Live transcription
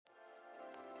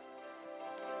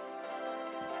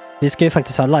Vi ska ju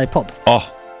faktiskt ha livepodd. Ja,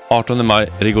 18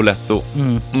 maj, Rigoletto.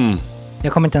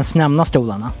 Jag kommer inte ens nämna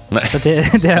stolarna. Nej. För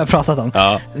det har jag pratat om.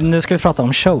 Ja. Nu ska vi prata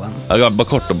om showen. Ja, bara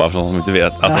kort då, bara för de som inte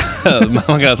vet.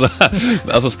 Man kan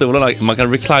alltså stolarna, man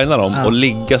kan reclina dem och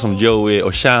ligga som Joey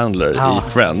och Chandler i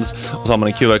Friends. Och så har man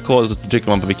en QR-kod och så trycker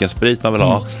man på vilken sprit man vill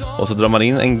ha. Och så drar man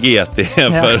in en GT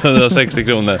för 160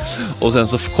 kronor. Och sen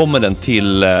så kommer den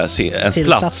till ens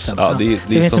plats. Ja, det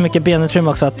finns så mycket benutrymme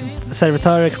också att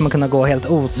servitörer kommer kunna gå helt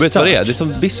ostört. Vet du vad det är? Det är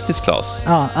som business class.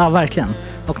 Ja, verkligen.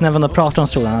 Och när vi då pratar om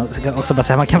stolarna så kan jag också bara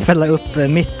säga att man kan fälla upp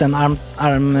mitten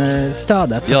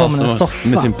armstödet så får man en soffa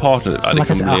med sin partner. Ja, det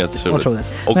kommer bli helt otroligt.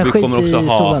 Och men vi kommer också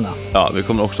stolarna. vi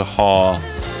kommer också ha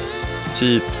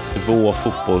typ 2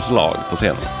 fotbollslag på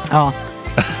scenen. Ja.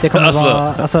 Det kommer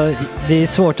vara, alltså det är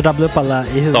svårt att rabbla upp alla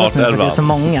i huvudet nu för det är så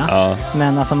många. Ja.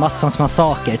 Men alltså Mattssons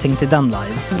massaker, tänk till den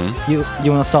live.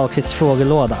 Jonas Dahlqvists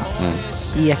frågelåda.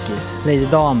 Ekis, Lady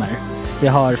Damer. Vi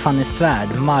har Fanny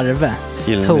Svärd, Marve,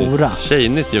 Tora.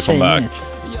 Tjejnytt gör comeback.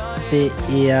 Det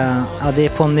är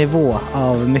på en nivå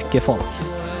av mycket folk.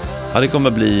 Ja, det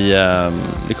kommer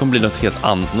bli något helt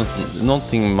annat.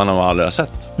 Någonting man har aldrig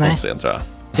sett på scen, tror jag.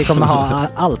 Det kommer ha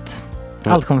allt.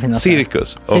 Allt kommer finnas.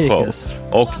 Cirkus.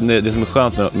 Och det som är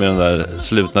skönt med de där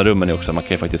slutna rummen är också att man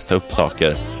kan ju faktiskt ta upp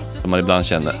saker som man ibland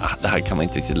känner det här kan man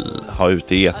inte riktigt ha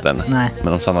ute i etern. Nej.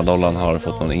 Men om Sanna Dollan har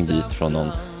fått någon invit från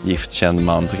någon giftkänd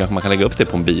man så kanske man kan lägga upp det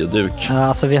på en bioduk. Ja,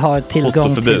 alltså vi har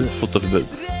tillgång till fotoförbud.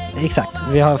 Exakt,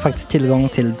 vi har faktiskt tillgång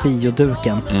till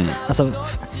bioduken. Alltså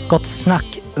gott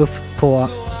snack upp på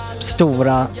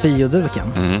stora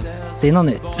bioduken. Det är något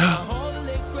nytt.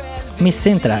 Missa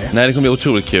inte det här. Nej, det kommer bli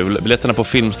otroligt kul. Biljetterna på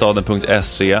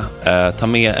filmstaden.se. Ta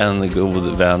med en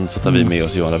god vän så tar vi med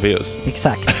oss Johan Rabaeus.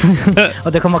 Exakt.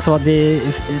 Och det kommer också vara det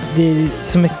är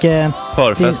så mycket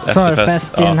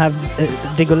förfest i den här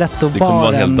Rigoletto-baren. Det kommer vara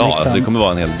en hel dag. Liksom. Det kommer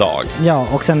vara en hel dag. Ja,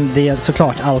 och sen det är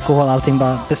såklart alkohol, allting.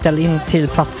 Bara beställ in till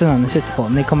platserna ni sitter på.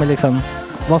 Ni kommer liksom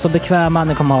vara så bekväma,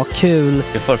 ni kommer ha kul.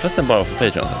 Är förfesten bara för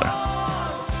Patreon eller?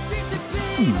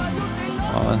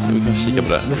 Ja, vi kan kika på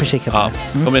det. Vi får kika på det.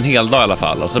 Det kommer en hel dag i alla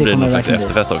fall. Och så blir det någon slags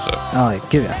efterfest också. Ja,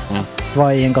 gud ja.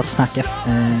 Vad är en gott snack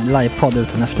livepodd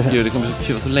utan efterfest? Gud, det kommer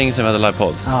bli så länge sedan vi hade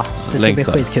livepodd. Ja, det ska bli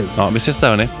skitkul. Ja, vi ses där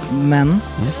hörni. Men,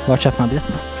 var köper man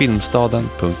biljetterna?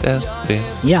 Filmstaden.se.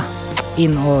 Ja,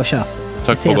 in och köp.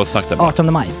 Tack på gott snack där.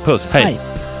 18 maj. Puss, hej.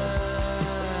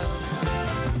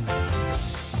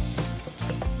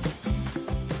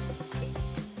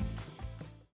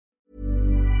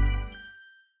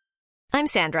 I'm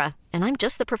Sandra, and I'm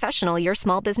just the professional your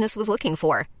small business was looking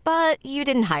for. But you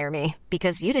didn't hire me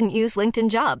because you didn't use LinkedIn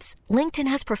Jobs. LinkedIn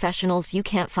has professionals you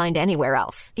can't find anywhere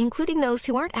else, including those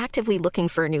who aren't actively looking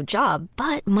for a new job,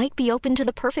 but might be open to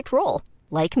the perfect role,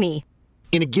 like me.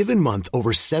 In a given month,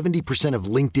 over 70% of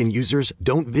LinkedIn users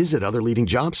don't visit other leading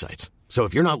job sites. So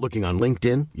if you're not looking on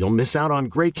LinkedIn, you'll miss out on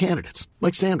great candidates,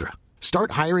 like Sandra.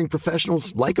 Start hiring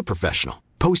professionals like a professional.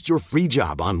 Post your free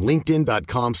job on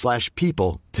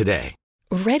linkedin.com/people today.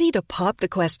 Ready to pop the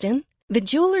question? The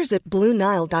jewelers at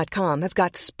BlueNile.com have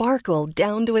got sparkle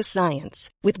down to a science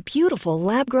with beautiful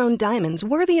lab-grown diamonds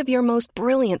worthy of your most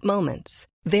brilliant moments.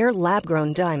 Their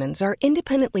lab-grown diamonds are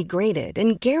independently graded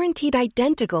and guaranteed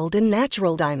identical to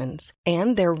natural diamonds,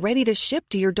 and they're ready to ship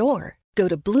to your door. Go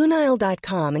to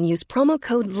BlueNile.com and use promo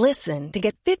code LISTEN to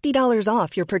get $50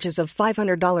 off your purchase of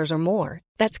 $500 or more.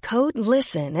 That's code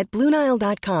LISTEN at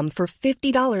BlueNile.com for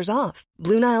 $50 off.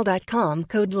 BlueNile.com,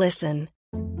 code LISTEN.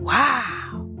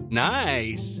 Wow!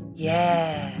 Nice!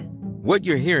 Yeah! What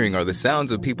you're hearing are the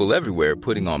sounds of people everywhere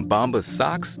putting on Bombas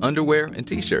socks, underwear, and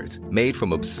T-shirts made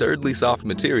from absurdly soft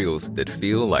materials that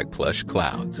feel like plush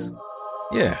clouds.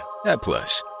 Yeah, that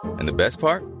plush. And the best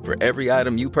part? For every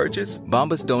item you purchase,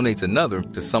 Bombas donates another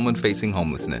to someone facing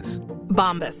homelessness.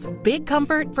 Bombas, big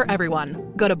comfort for everyone.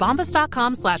 Go to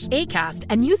bombas.com/ACAST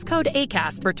and use code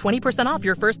ACAST for 20% off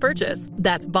your first purchase.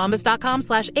 That's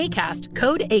bombas.com/ACAST,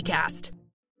 code ACAST.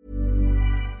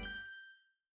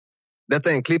 Detta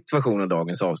är en klippt version av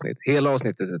dagens avsnitt. Hela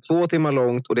avsnittet är 2 timmar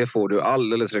långt och det får du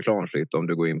alldeles reklamfritt om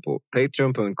du går in på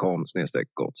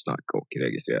patreon.com/gottsnack och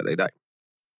registrerar dig där.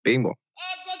 Bingo!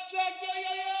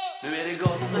 Nu är det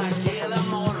gott snack hela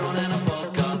morgonen och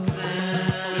podcasten.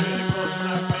 Nu är det gott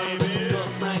snack baby.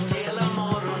 Gott snack hela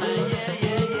morgonen,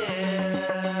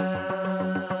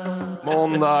 yeah.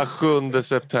 Måndag 7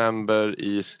 september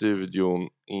i studion.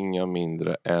 Inga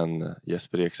mindre än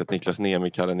Jesper Ekstedt, Niklas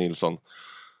Nemi, Kalle Nilsson.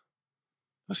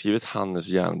 Jag har skrivit Hannes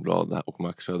Järnblad och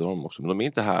Max Söderholm också. Men de är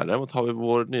inte här. Däremot har vi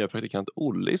vår nya praktikant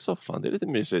Olle i soffan. Det är lite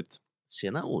mysigt.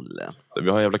 Tjena Olle. Vi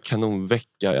har en jävla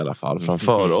kanonvecka i alla fall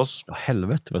framför oss. Ja,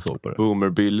 helvete vad så på det. Boomer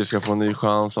Billy ska få en ny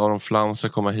chans. Aron Flam ska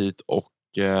komma hit och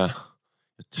jag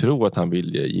tror att han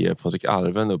vill ge Patrik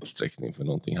Arve en uppsträckning för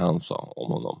någonting han sa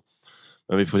om honom.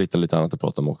 Men vi får hitta lite annat att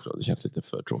prata om också. Det känns lite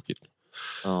för tråkigt.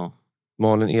 Ja.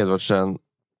 Malin Edvardsen,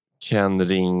 Ken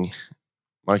Ring,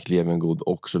 Mark Levengood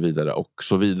och så vidare och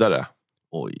så vidare.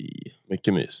 Oj,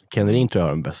 mycket mys. Ken Ring tror jag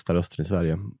har den bästa rösten i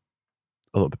Sverige.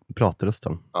 Och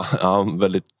pratrösten. Ja,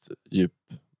 väldigt djup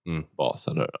bas.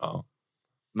 Eller? Ja.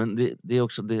 Men det är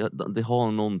också, det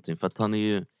har någonting. För att han är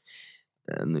ju,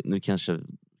 nu kanske jag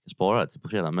sparar det på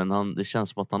fredag, men det känns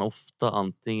som att han ofta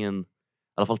antingen, i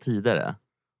alla fall tidigare,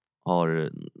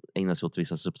 har ägnat sig åt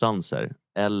vissa substanser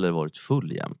eller varit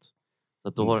full jämt. Så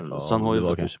att så han har ju det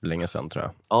var kanske för länge sedan, tror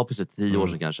jag. Ja, precis. 10 år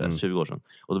sedan kanske, 20 år sedan.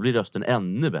 Och då blir rösten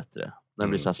ännu bättre när den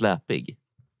blir så här släpig.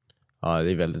 Ja,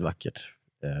 det är väldigt vackert.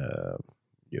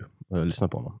 Jag lyssnar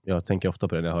på honom. Jag tänker ofta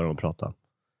på det när jag hör honom prata.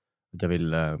 Jag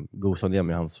vill gosa ner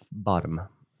med hans barm.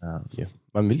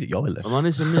 Jag vill det. Han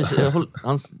är så mysig.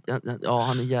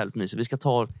 Han är jävligt mysig. Vi ska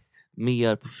ta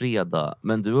mer på fredag.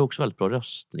 Men du har också väldigt bra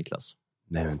röst, Niklas.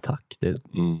 Nej, men tack.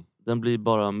 Den blir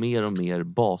bara mer och mer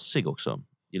basig också.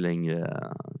 Ju längre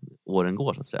åren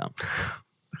går, så att säga.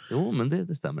 Jo, men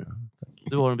det stämmer.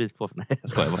 Du har en bit kvar. Nej, jag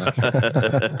skojar bara.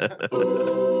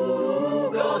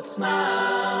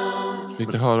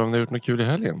 Fick du höra om ni har gjort något kul i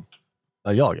helgen?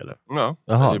 Ja, jag eller? Ja,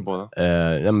 jaha. ni båda.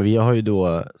 Ja, men vi har ju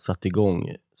då satt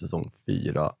igång säsong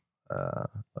 4.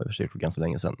 Jag försökte för ganska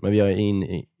länge sedan. Men vi har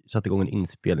satt igång en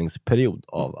inspelningsperiod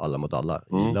av Alla mot alla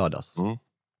i lördags.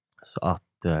 Så att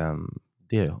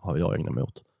det har jag ägnat mig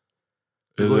åt.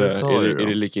 Är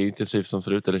det lika intensivt som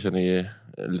förut eller känner ni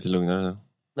lite lugnare?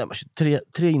 Nej, men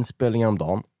 3 inspelningar om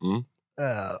dagen.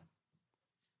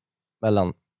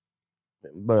 Mellan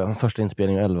första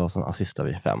inspelningen 11 och sen assistar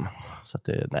vi 5. Så att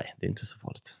det är inte så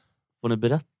farligt. Får ni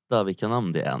berätta vilka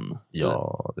namn det är än?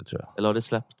 Ja, det tror jag. Eller har det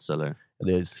släppts eller?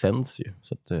 Det sänds ju.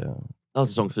 Så att, ja,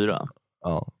 säsong 4?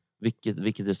 Ja. Vilket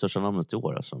är det största namnet i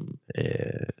år? Alltså?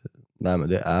 Nej, men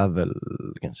det är väl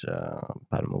kanske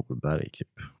Per Morberg typ.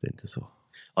 Det är inte så.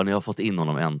 Ja, ni har fått in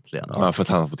honom äntligen. Ja, för att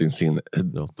han har fått in sin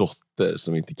dotter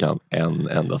som inte kan en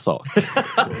enda sak.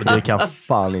 Det kan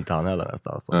fan inte han heller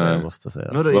nästan. Så jag måste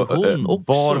säga. Men det är hon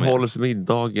också var med. hålls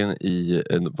middagen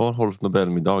var hålls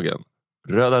Nobelmiddagen?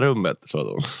 Röda rummet, sa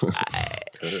de.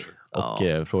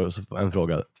 Och en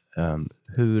fråga.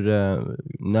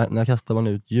 När kastar man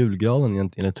ut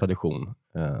julgranen enligt tradition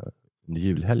under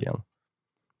julhelgen?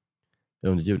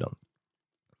 Eller under julen?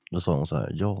 Då sa hon så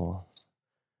här, ja...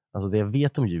 Alltså det jag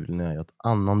vet om julen är att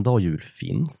annandag jul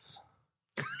finns.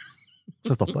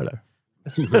 Så stoppar det där.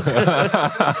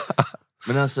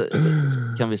 Men alltså,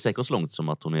 kan vi säga oss långt som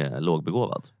att hon är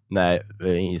lågbegåvad? Nej,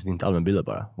 inte allmänbildad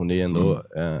bara. Hon är ju ändå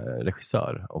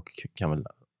regissör och kan väl...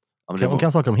 Hon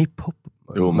kan saker om hiphop.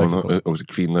 Jo, men också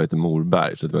kvinnor heter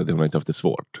Morberg, så hon har inte haft det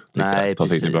svårt. Nej,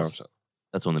 precis.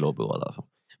 Jag tror hon är lågbegåvad i alla fall.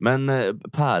 Men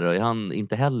Per, är han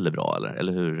inte heller bra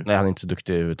eller hur? Nej, han är inte så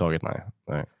duktig överhuvudtaget, nej.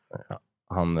 Ja.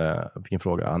 Han fick en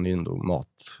fråga, han är ju ändå mat.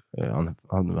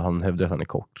 Han hävdar att han är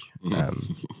kock.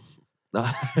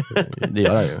 Det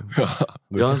gör han ju.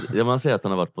 Ja, man säger att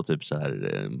han har varit på typ så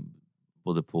här,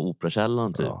 både på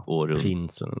Operakällaren typ. Ja, och runt.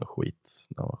 Prinsen och skit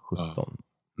när han var 17. Ja.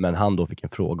 Men han då fick en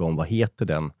fråga om vad heter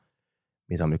den,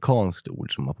 med ett amerikanskt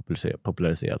ord som har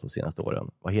populariserats de senaste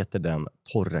åren. Vad heter den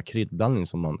torra kryddblandning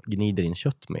som man gnider in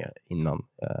kött med innan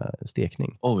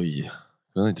stekning? Oj,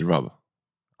 det är inte rub.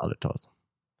 Aldrig talat.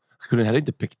 Kunde heller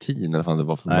inte pektin eller fan det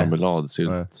var för marmelad.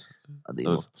 Ja, det är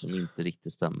något som inte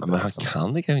riktigt stämmer. Men han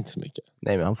kan det kanske inte så mycket.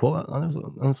 Nej, men han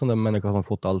är en sån där människa som har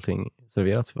fått allting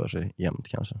serverats för sig jämt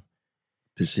kanske.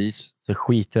 Precis. Så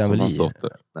skiter han väl i.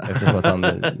 Eftersom att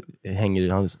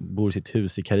han bor i sitt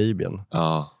hus i Karibien.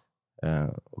 Ja.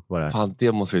 Och bara... Fan,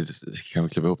 det kan vi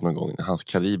kliva upp någon gång. Hans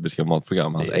karibiska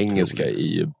matprogram, hans engelska är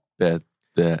ju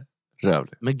bättre.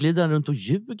 Rövlig. Men glider han runt och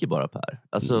ljuger bara, Per?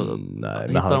 Alltså, nej,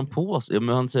 hittar han på sig? Ja,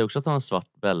 men han säger också att han har svart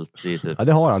bälte i typ... Ja,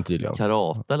 det har han tydligen.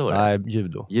 Karate eller vad det är? Nej,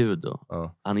 judo.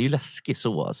 Ja. Han är ju läskig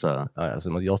så, alltså. Ja, alltså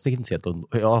jag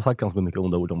har sagt ganska mycket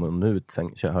onda ord om honom nu,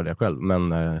 hörde jag själv.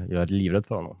 Men jag är livrädd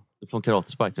för honom. Du får en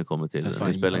karatespark när du kommer till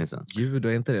inspelningen sen. Judo,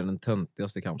 är inte det den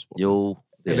töntigaste kampsporten? Jo.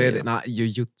 Eller är det, nej,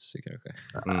 jujutsu kanske.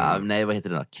 Nej, vad heter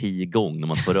det där? Qigong, när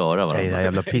man får röra varandra. Nej, det här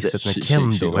jävla pisset med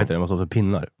kendo, vad heter det? Man står som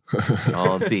pinnar.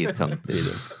 Ja, det är töntigt.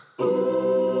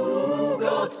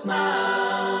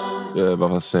 Jag vill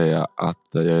bara säga att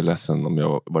jag är ledsen om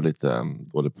jag var lite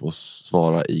dålig på att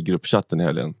svara i gruppchatten i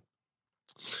helgen.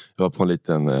 Jag var på en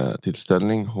liten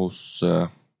tillställning hos...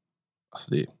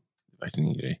 alltså det är verkligen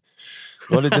ingen grej.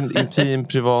 Det var en liten intim,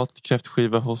 privat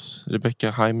kräftskiva hos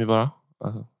Rebecca Haimi bara.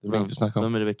 Alltså, det var inte snacka om.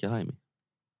 Vem är Rebecca Haimi?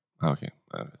 Okej.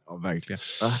 Ja, verkligen.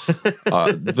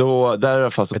 Då, där är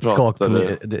fast ett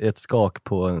skak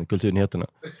på kulturnyheterna.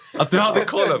 Att du hade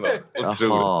kollen då?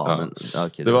 Jaha, men,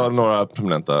 okay, det var några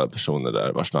prominenta personer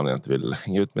där vars namn jag inte vill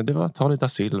hänga ut. Men det var Tali da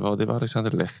Silva och det var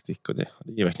Alexander Lechtik och det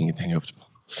är verkligen inget att hänga upp på.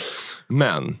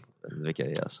 Men vilka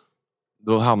är det alltså?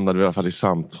 Då hamnade vi i alla fall i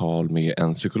samtal med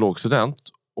en psykologstudent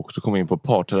och så kom vi in på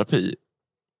parterapi.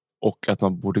 Och att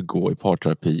man borde gå i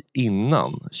parterapi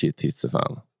innan shit hits a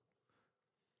fan.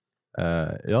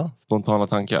 Ja. Spontana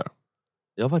tankar.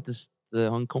 Jag har faktiskt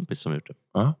har en kompis som gjort det.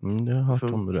 Ja. Jag har hört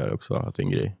om det där också, att det är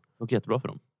en grej. Det är jättebra för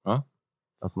dem. Ja.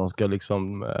 Att man ska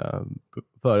liksom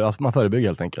man förebygger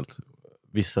helt enkelt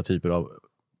vissa typer av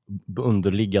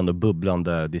underliggande och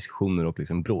bubblande diskussioner och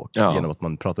liksom bråk genom att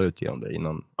man pratar ut genom det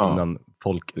innan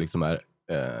folk liksom är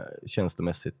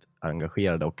känslomässigt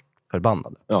engagerade och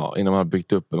förbannade. Ja, innan man har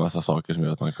byggt upp en massa saker som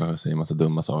gör att man kan säga en massa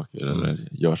dumma saker eller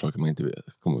gör saker man inte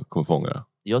kommer fånga.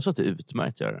 Jag tror att det är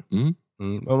utmärkt att göra det.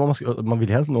 Man vill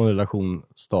helst nå en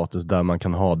relationsstatus där man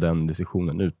kan ha den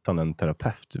diskussionen utan en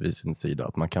terapeut vid sin sida.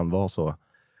 Att man kan vara så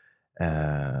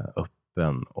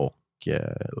öppen och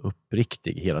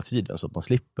uppriktig hela tiden så att man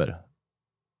slipper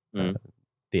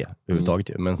det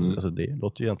överhuvudtaget. Men alltså, det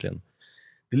låter ju egentligen...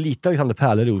 Det är lite liksom det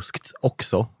pärleroskt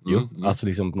också. Alltså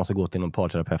liksom man ska gå till någon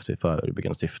parterapeut i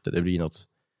förebyggande syfte. Det blir något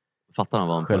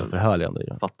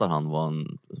självförhärligande. Fattar han vad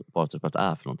en parterapeut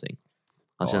är för någonting?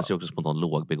 Han känns ju också spontant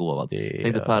lågbegåvad.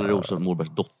 Tänkte Pärleros och Morbergs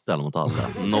dotter eller mot alla.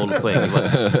 0 poäng.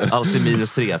 Alltid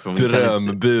 -3 från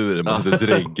drömbur. Man hade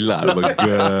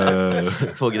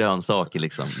dreglar. 2 grönsaker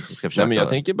liksom. Nej, men jag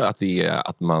tänker bara att det är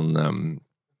att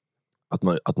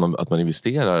man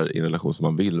investerar i en relation som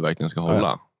man vill verkligen ska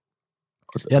hålla.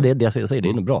 Ja, det jag säger, det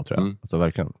är nog bra tror jag. Alltså,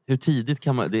 verkligen. Hur tidigt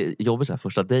kan man... Det är jobbigt så här,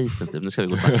 första dejten typ. Nu ska vi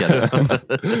gå och snacka.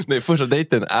 Nej, första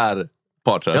dejten är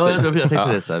parterapi. Ja, jag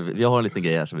tänkte det så här. Vi har en liten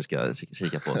grej här som vi ska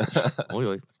kika på.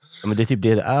 Oj. Ja, men det är typ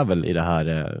det är väl i det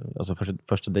här... Alltså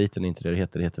första dejten är inte det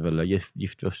heter. Det heter väl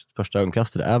gift första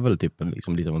ögonkastet. Det är väl typ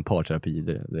liksom en parterapi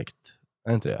direkt.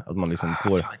 Är inte det? Att man liksom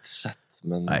får... Jag har inte sett,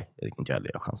 men... Nej, jag tycker inte jag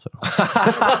hade chanser.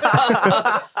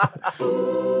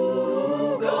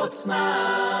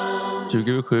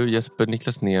 2007, Jesper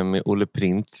Niklas Niemi, Olle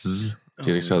Printz,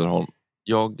 Fredrik Söderholm.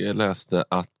 Jag läste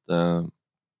att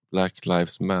Black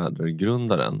Lives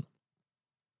Matter-grundaren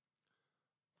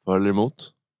för eller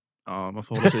emot? Ja, man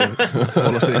får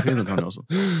hålla sig i skinnet här också.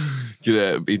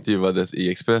 Intervjuades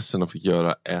i Expressen och fick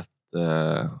göra ett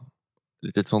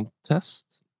litet sånt test.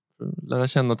 Lära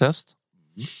känna test.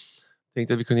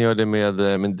 Tänkte att vi kunde göra det med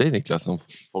dig Niklas som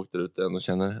folk där ute och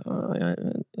känner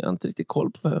jag har inte riktigt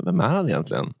koll på vem är han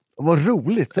egentligen. Vad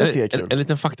roligt, så det är kul. En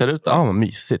liten faktaruta. Ja, vad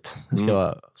mysigt. Det ska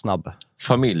vara snabb.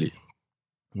 Familj.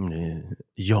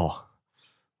 Ja.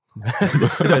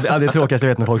 Det är tråkigast jag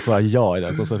vet när folk svarar ja i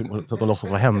det, så att de låtsas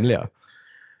vara hemliga.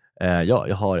 Ja,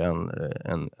 jag har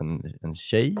en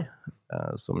tjej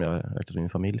som jag räknar till min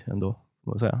familj ändå,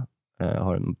 må jag säga. Jag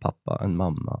har en pappa, en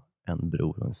mamma, en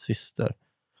bror och en syster.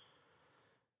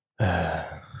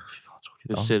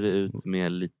 Hur ser det ut med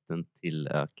en liten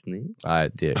tillökning?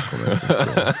 Nej, det kommer inte.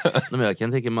 Men jag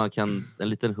kan tänka man kan en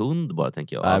liten hund bara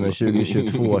tänker jag. Nej, men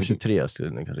 2022-2023 skulle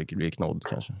det kanske bli knodd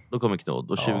kanske. Då kommer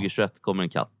knodd och 2021 kommer en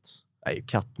katt. Nej,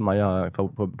 Maja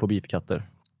får bi för katter.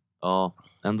 Ja,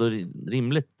 ändå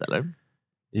rimligt eller?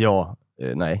 Ja,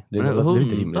 nej. Det är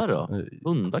inte rimligt. Då?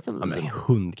 Hundar kan du men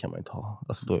hund kan man inte ha.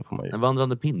 Alltså då får man ju... En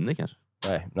vandrande pinne kanske?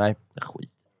 Nej.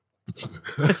 Skit.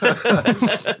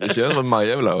 Det känns som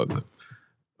Maja vill ha hund.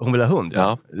 Hon vill ha hund?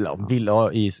 Ja. Vill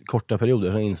ha i korta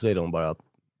perioder. Så inser de bara att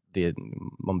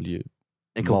man blir ju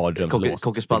mardrömslåst.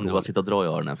 Kockespaniel bara sitta och dra i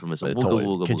öronen. För det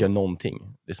kan inte göra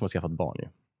någonting. Det är som att skaffa ett barn ju.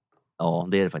 Ja,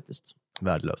 det är det faktiskt.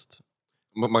 Värdelöst.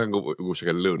 Man kan gå och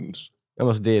käka lunch. Ja,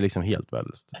 alltså, det är liksom helt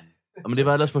värdelöst. Ja, men det är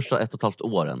värdelöst första 1,5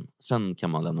 åren. Sen kan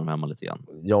man lämna dem hemma lite grann.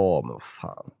 Ja, men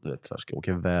fan. Du vet, så här, ska jag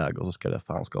åka iväg och så ska det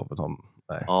fanskapet ha...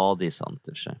 Nej. Ja, det är sant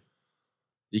i och för sig.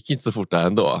 Gick inte så fort där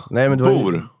ändå. Nej, men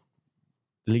Bor.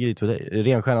 Det ligger lite för dig.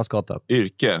 Renstjärnas gata.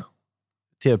 Yrke.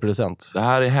 TV-producent. Det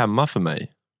här är hemma för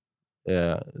mig.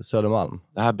 Södermalm.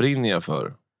 Det här brinner jag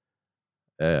för.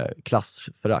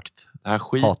 Klassförakt. Det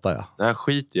här hatar jag. Det här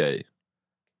skiter jag i.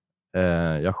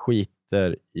 Jag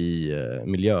skiter i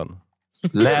miljön.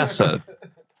 Läser.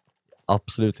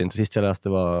 Absolut inte. Sist jag läste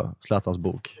var Zlatans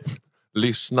bok.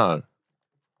 Lyssnar.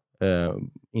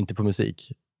 Inte på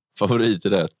musik.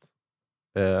 Favoriträtt.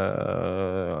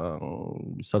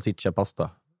 Salsiccia pasta.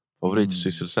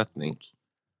 Favoritsysselsättning.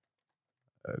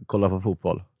 Kolla på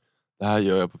fotboll. Det här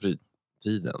gör jag på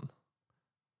fritiden.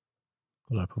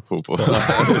 Kolla på fotboll.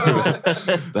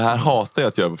 Det här hatar jag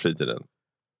att göra på fritiden.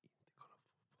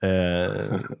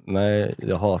 Nej,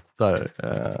 jag hatar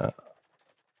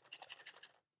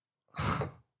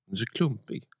Du är så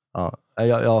klumpig. Ja,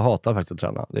 jag hatar faktiskt att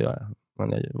träna, det gör jag.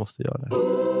 Men jag måste göra det.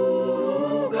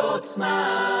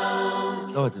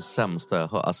 Jag vet det sämsta jag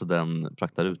hör, alltså den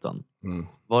praktarutan.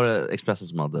 Var det Expressen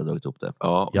som hade dragit upp det?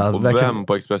 Ja, och verkligen... vem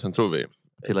på Expressen tror vi?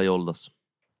 Attila Joldas.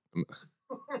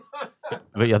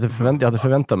 Jag hade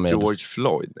förväntat mig... George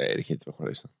Floyd? Nej, det kan inte vara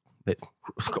journalisten.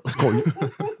 Skoj.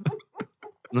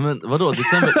 Nej, men vadå? Du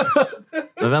kan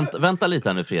men vänta lite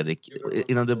här nu, Fredrik.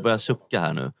 Innan du börjar sucka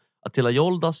här nu. Attila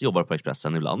Joldas jobbar på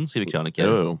Expressen ibland, skriver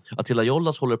kröniker. Attila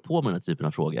Joldas håller på med den här typen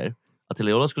av frågor. Attila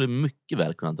Joldas skulle mycket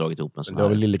väl kunna ha dragit ihop en sån här. Det var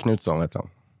väl Lille Knutsson, vet han.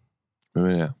 Vem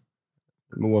är det?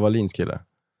 Moa Wallins kille.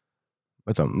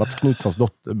 Vet du, Mats Knutssons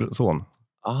son.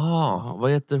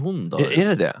 Vad heter hon då?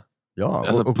 Är det? Ja,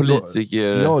 alltså och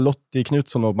politiker... Ja, Lottie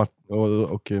Knutsson och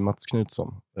Mats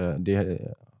Knutsson. Det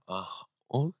är...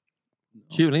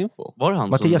 Kul info. Var det han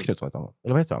Mattias Knutsson heter han.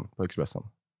 Eller vad heter han på Expressen?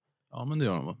 Ja, men det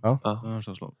gör han, va? Ja.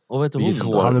 Och vet du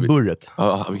hon då? Han är burret.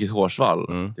 Ja, vilket hårsvall.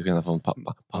 Det skillnad från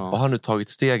pappa. Pappa har nu tagit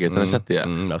steget. Har ni sett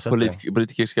det?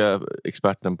 Politikerska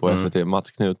experten på SVT,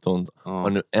 Mats Knutsson, har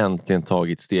nu äntligen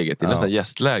tagit steget. Det är nästan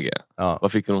gästläge.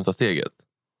 Vad fick hon ta steget?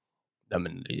 Ja,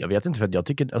 men jag vet inte, för att jag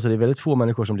tycker alltså det är väldigt få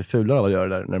människor som blir fulare av att göra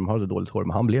det där när de har så dåligt hår,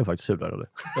 men han blev faktiskt fulare av det.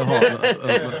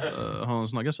 Har han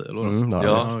snaggat sig eller?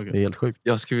 Ja, det är helt sjukt.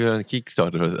 Jag ska göra en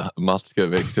kickstarter för att Mats ska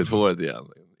växa ut håret igen.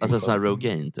 Alltså en sån här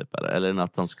Rogaine typ, eller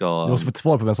att han ska... Jag måste få ett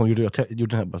svar på vem som gjorde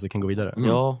den här, så att jag kan gå vidare.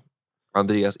 Ja.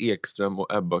 Andreas Ekström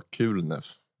och Ebba Kulneff.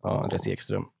 Ja, Andreas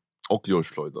Ekström. Och George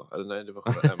Floyd då. Eller nej, det var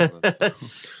själva.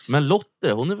 Men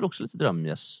Lotte, hon är väl också lite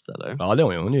drömgäst, eller? Ja, det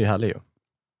är hon ju härlig ju.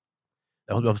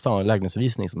 Jag var på samma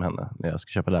lägenhetsvisning som henne när jag ska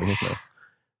köpa lägenhet med.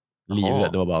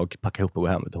 Livrädd, det var bara att packa ihop och gå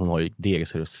hem. Hon har ju deg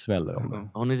så det smäller om det.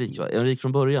 Hon är rik, va? Är hon rik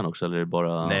från början också, eller är det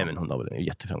bara... Nej, men hon har väl en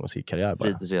jätteframgångsrik karriär bara.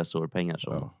 Fritidsresor, pengar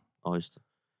så. Ja, just det.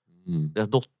 Deras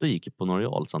dotter gick på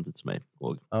Norreal samtidigt som mig.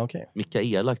 Och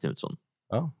Mikaela Knutsson.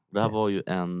 Det här var ju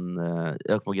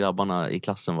jag kommer grabbarna i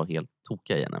klassen var helt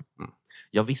tokiga i henne.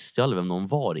 Jag visste ju aldrig vem någon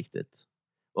var riktigt.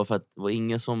 Och för att det var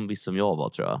ingen som visste vem jag var,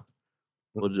 tror jag.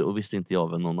 Och visste inte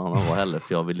jag vem någon annan var heller.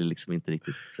 För jag ville liksom inte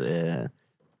riktigt...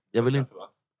 jag ville inte...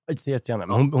 Men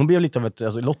hon blev lite av ett...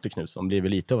 Alltså Lottie Knutsson blev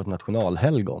lite av ett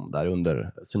nationalhelgon där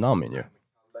under tsunamin ju.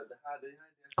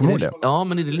 Kommer du ihåg det? Ja,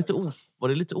 men var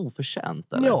det lite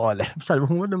oförtjänt? Eller? Ja, eller,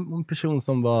 hon var en person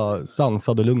som var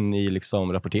sansad och lugn i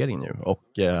liksom, rapporteringen ju. Och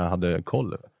hade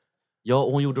koll. Ja,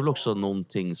 och hon gjorde väl också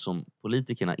någonting som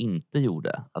politikerna inte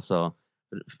gjorde. Alltså...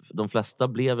 De flesta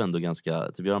blev ändå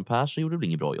ganska... Typ Göran Persson gjorde väl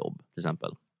inget bra jobb, till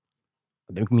exempel.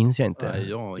 Det minns jag inte. Nej,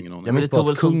 jag har ingen aning. Jag minns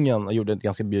bara att kungen gjorde ett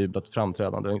ganska bjudlat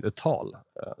framträdande, ett tal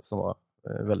som var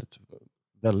väldigt,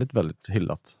 väldigt, väldigt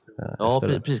hyllat. Ja,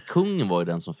 precis. Kungen var ju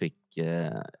den som fick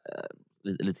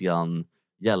lite grann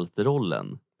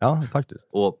hjälterollen. Ja, faktiskt.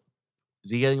 Och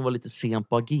regeringen var lite sen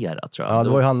på att agera, tror jag. Ja, det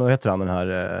var ju han, vad heter han, den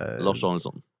här... Lars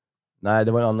Danielsson. Nej,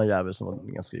 det var en annan jävel som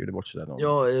var ganska gjorde bort sig där.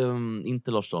 Ja,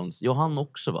 inte Lars Danielsson. Jo, han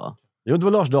också, va? Jo, det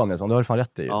var Lars Danielsson, det har du fan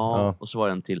rätt i. Ja, och så var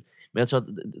det en till. Men jag tror att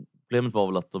problemet var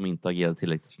väl att de inte agerade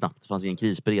tillräckligt snabbt. Det fanns ingen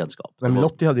krisberedskap. Men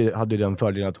Lottie hade den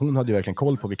fördelen att hon hade verkligen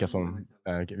koll på vilka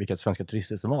svenska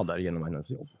turister som var där genom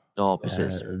hennes jobb. Ja,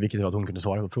 precis. Vilket var att hon kunde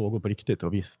svara på frågor på riktigt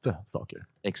och visste saker.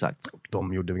 Exakt. Och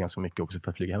de gjorde ganska mycket också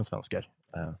för att flyga hem svenskar.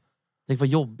 Tänk vad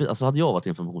jobbigt. Alltså hade jag varit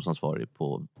informationsansvarig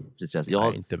på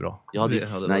Nej, inte bra. Jag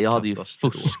hade ju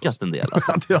fuskat en del.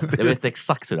 Alltså. Jag vet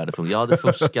exakt hur det hade funkat. Jag hade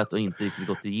fuskat och inte riktigt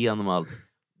gått igenom allt.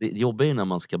 Det jobbar ju när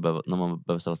man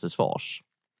behöver ställa sig till svars.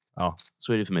 Ja.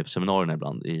 Så är det för mig på seminarierna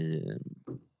ibland i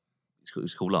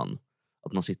skolan.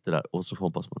 Att man sitter där och så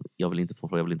hoppas man, jag vill inte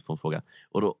få en fråga.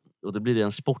 Och då blir det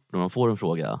en sport när man får en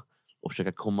fråga och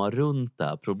försöka komma runt det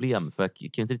här problemet. För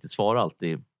jag kan inte riktigt svara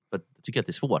alltid. För jag tycker att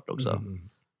det är svårt också.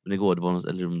 Men igår, det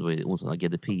var en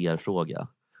GDPR-fråga.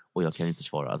 Och jag kan inte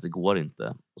svara att det går inte.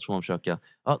 Och så får man försöka,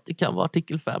 det kan vara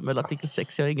artikel 5 eller artikel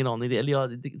 6, jag har ingen aning.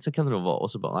 Eller så kan det nog vara.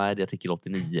 Och så bara, nej, det är artikel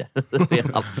 89.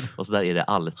 Och så där är det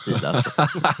alltid. Alltså.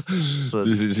 Så,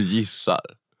 du gissar?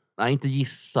 Nej, inte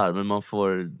gissar, men man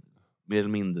får mer eller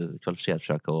mindre kvalificerat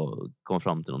försöka att komma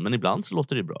fram till någon. Men ibland så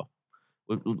låter det bra.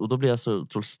 Och då blir jag så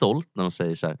stolt när de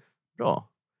säger så här, bra.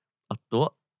 Att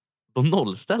då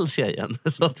nollställs jag igen.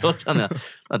 Så då känner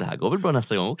jag, det här går väl bra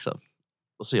nästa gång också.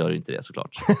 Och så gör det inte det,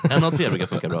 såklart. En av tre brukar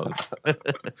funka bra.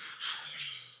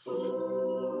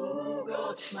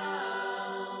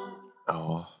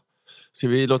 Ja. Ska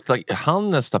vi låta han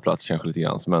nästa plats kanske lite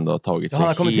grann, som ändå har tagit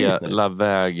sig hela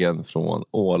vägen från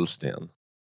Ålsten.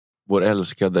 Vår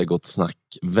älskade Gott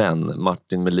Snack-vän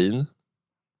Martin Melin.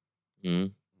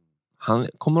 Han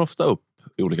kommer ofta upp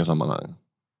i olika sammanhang.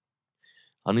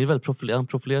 Han är väldigt han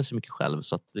profilerar sig mycket själv,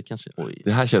 så att det kanske... Oj.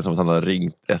 Det här känns som att han har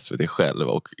ringt SVT själv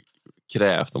och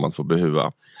krävt om att få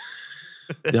behua.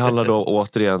 Det handlar då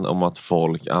återigen om att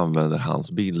folk använder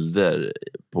hans bilder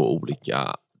på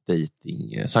olika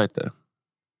dating-sajter.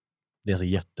 Det är så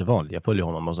jättevanligt. Jag följer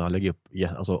honom och så han lägger upp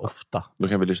alltså, ofta. Då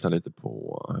kan vi lyssna lite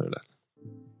på hur det lät.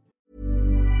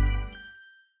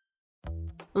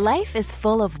 Life is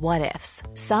full of what-ifs.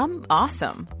 Some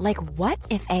awesome, like what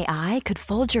if AI could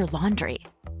fold your laundry?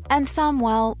 And some,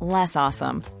 well, less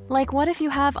awesome, like what if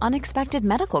you have unexpected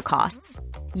medical costs?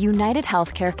 United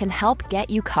Healthcare can help get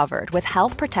you covered with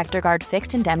Health Protector Guard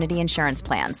fixed indemnity insurance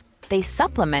plans. They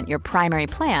supplement your primary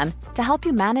plan to help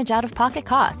you manage out-of-pocket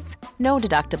costs. No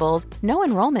deductibles, no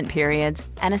enrollment periods,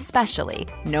 and especially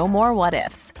no more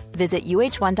what-ifs. Visit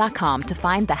uh1.com to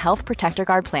find the Health Protector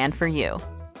Guard plan for you.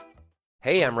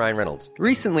 Hey, I'm Ryan Reynolds.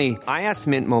 Recently, I asked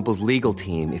Mint Mobile's legal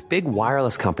team if big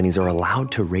wireless companies are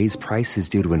allowed to raise prices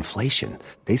due to inflation.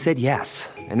 They said yes.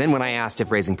 And then when I asked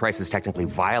if raising prices technically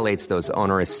violates those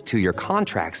onerous two-year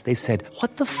contracts, they said,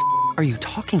 "What the f*** are you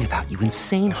talking about, you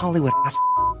insane Hollywood ass?"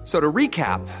 So to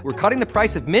recap, we're cutting the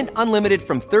price of Mint Unlimited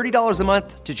from $30 a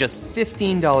month to just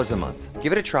 $15 a month.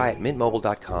 Give it a try at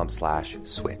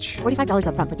mintmobile.com/switch. $45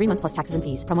 up front for 3 months plus taxes and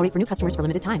fees. Promo rate for new customers for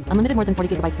limited time. Unlimited more than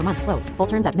 40 gigabytes per month. Slows full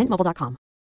terms at mintmobile.com.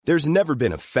 There's never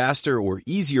been a faster or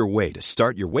easier way to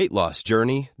start your weight loss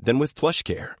journey than with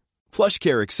PlushCare.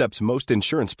 PlushCare accepts most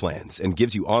insurance plans and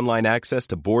gives you online access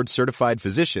to board-certified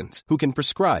physicians who can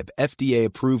prescribe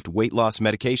FDA-approved weight loss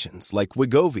medications like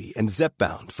Wegovy and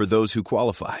Zepbound for those who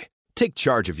qualify. Take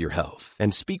charge of your health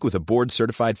and speak with a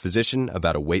board-certified physician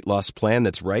about a weight loss plan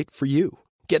that's right for you.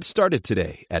 Get started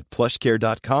today at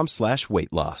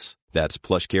plushcare.com/weightloss. That's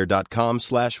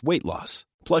plushcare.com/weightloss.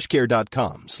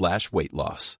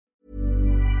 plushcare.com/weightloss.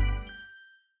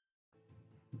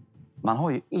 Man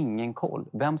har ju ingen koll.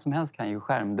 Vem som helst kan ju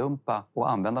skärmdumpa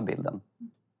och använda bilden.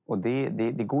 Och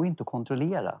det går ju inte att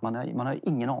kontrollera. Man har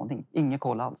ingen aning. Ingen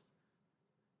koll alls.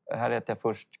 Här heter jag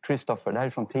först Christopher. Det här är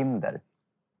från Tinder.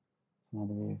 Nu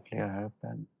hade vi flera här uppe.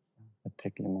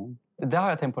 Det har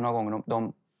jag tänkt på några gånger.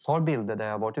 De tar bilder där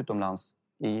jag har varit utomlands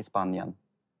i Spanien.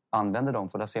 Använder dem,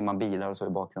 för där ser man bilar och så i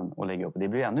bakgrunden och lägger upp. Det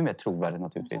blir ännu mer trovärdigt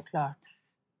naturligtvis. Såklart.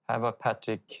 Här var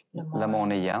Patrick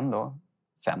Lamont igen då.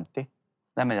 50.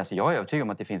 Nej, men alltså, jag är övertygad om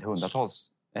att det finns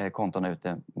hundratals konton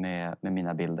ute med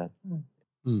mina bilder.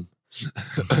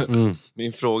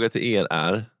 Min fråga till er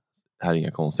är, här är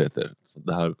inga konstigheter.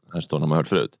 Det här står när man hört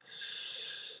förut.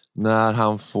 När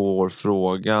han får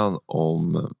frågan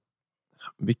om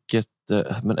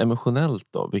men emotionellt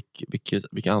då,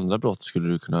 vilka andra brott skulle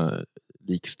du kunna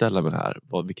likställa med det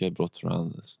här? Vilka brott tror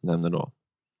han nämner då?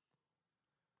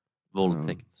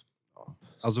 Våldtäkt.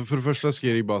 Alltså för det första ska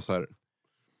det ju bara så här.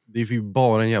 Det är ju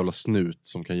bara en jävla snut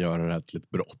som kan göra det här till ett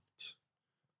brott.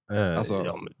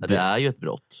 Alltså, det är ju ett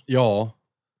brott. Ja.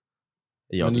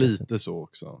 Men lite så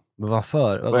också. Men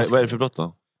varför? Vad är det för brott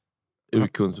då?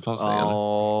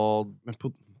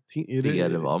 Urkundsförfalskning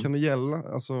eller? Men kan det gälla?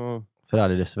 Alltså,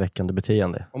 förargelseväckande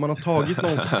beteende. Om man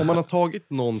har tagit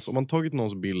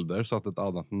någons bilder, satt ett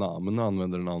annat namn och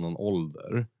använder en annan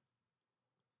ålder.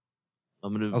 Ja,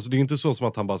 men alltså det är inte så som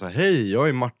att han bara säger hej, jag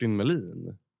är Martin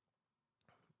Melin.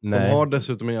 Nej. De har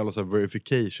dessutom en jävla så här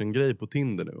verification-grej på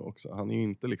Tinder nu också. Han är ju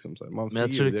inte liksom så här, man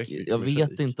men ser direkt. Jag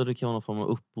vet inte om det kan vara någon form av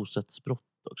upphovsrättsbrott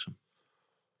också.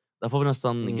 Där får vi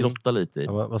nästan grotta lite i.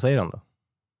 Ja, vad säger han då?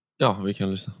 Ja, vi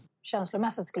kan lyssna.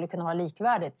 Känslomässigt skulle kunna vara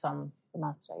likvärdigt som de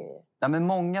andra grejer. Ja, men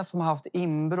många som har haft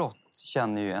inbrott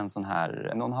känner ju en sån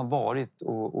här... Någon har varit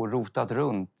och rotat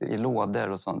runt i lådor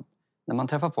och sånt. När man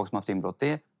träffar folk som har haft inbrott, det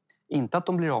är inte att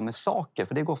de blir av med saker,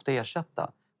 för det går ofta att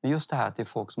ersätta. Men just det här att det är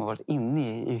folk som har varit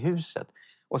inne i huset.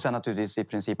 Och sen naturligtvis i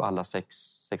princip alla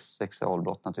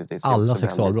sexualbrott naturligtvis. Alla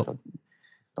sexualbrott.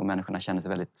 De människorna känner sig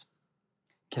väldigt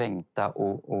kränkta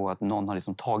och att någon har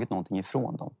liksom tagit någonting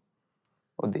ifrån dem.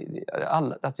 Och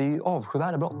att det är ju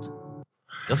avskyvärda brott.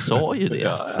 Jag sa ju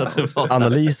det.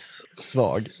 Analys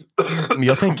svag. Men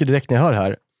jag tänker direkt när jag hör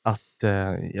här att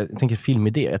jag tänker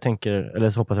filmidé. Jag tänker, eller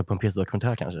så hoppas jag på en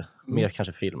PS-dokumentär kanske. Mer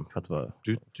kanske film för att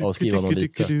avskriva honom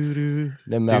lite.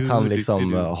 Det med att han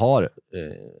liksom har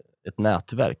ett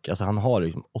nätverk. Alltså han har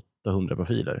liksom 800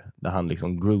 profiler där han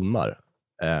liksom groomar.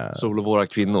 Solo våra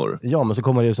kvinnor. Ja, men så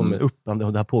kommer det som upp. Det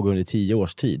här pågår under 10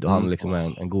 års tid. Och han liksom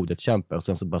är en godhetskämpe. Och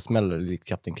sen så bara smäller det lite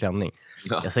Kapten Klänning.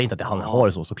 Ja. Jag säger inte att han har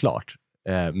det såklart.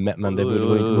 Men det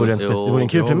vore en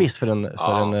kul premiss för en...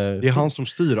 Det är han som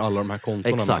styr alla de här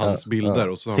kontorna med hans bilder.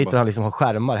 Och så sitter han liksom och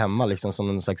skärmar hemma liksom som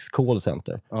en slags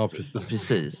callcenter. Ja,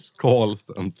 precis.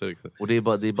 Callcenter. Och det är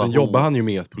bara sen jobbar han ju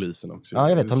med polisen också. Ja,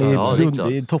 jag vet. Det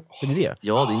är toppen idé.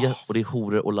 Ja, och det är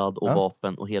horor och ladd och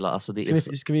vapen och hela... Alltså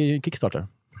ska vi kickstarta?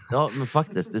 Ja, men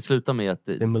faktiskt. Det slutar med att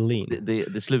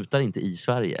det slutar inte i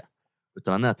Sverige.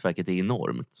 Utan det här nätverket är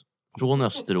enormt. Från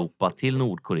Östeuropa till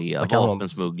Nordkorea,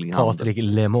 vapensmuggling, handel. Patrik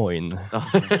Lemoyne.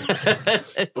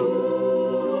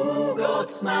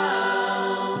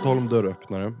 På tal om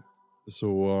dörröppnare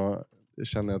så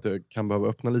känner jag att jag kan behöva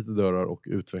öppna lite dörrar och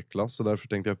utvecklas. Så därför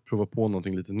tänkte jag prova på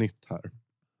någonting lite nytt här.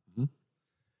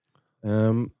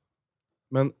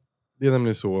 Men det är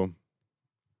nämligen så.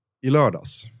 I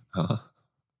lördags.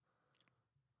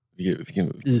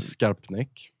 I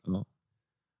Skarpnäck.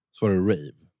 Så var det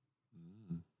rave.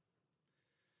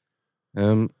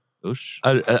 Usch.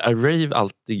 Är rave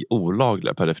alltid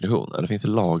olagliga per definition? Eller finns det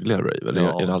lagliga rave?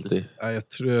 Eller är det alltid...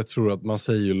 Jag tror att man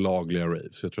säger ju lagliga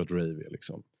rave. Så jag tror att rave är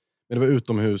liksom... Men det var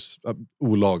utomhus,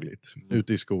 olagligt.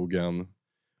 Ute i skogen.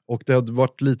 Och det hade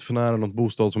varit lite för nära något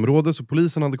bostadsområde. Så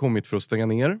polisen hade kommit för att stänga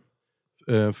ner.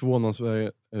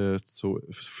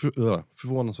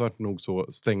 Förvånansvärt nog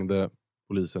så stängde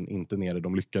polisen inte ner det.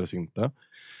 De lyckades inte.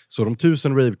 Så de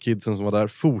 1000 rave-kidsen som var där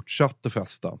fortsatte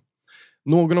festa.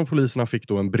 Någon av poliserna fick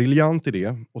då en briljant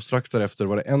idé. Och strax därefter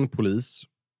var det en polis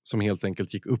som helt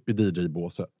enkelt gick upp i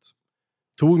DJ-båset.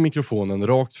 Tog mikrofonen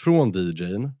rakt från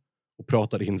DJ:n och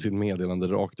pratade in sitt meddelande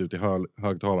rakt ut i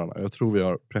högtalarna. Jag tror vi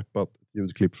har preppat ett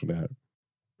ljudklipp från det här.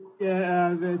 Det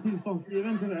är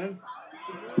tillståndsgiven tyvärr.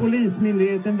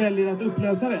 Polismyndigheten väljer att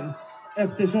upplösa den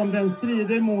eftersom den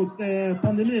strider mot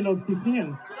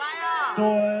pandemilagstiftningen. Så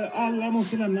alla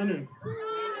måste lämna nu.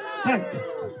 Tack!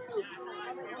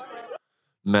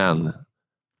 Men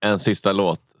en sista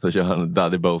låt så kör han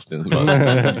Daddy Boastin.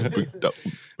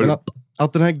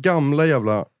 Att den här gamla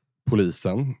jävla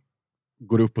polisen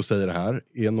går upp och säger det här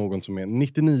är någon som är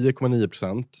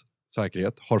 99,9%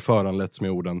 säkerhet har föranletts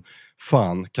med orden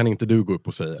fan, kan inte du gå upp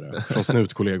och säga det? Från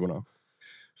snutkollegorna.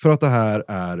 För att det här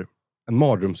är en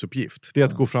mardrömsuppgift. Det är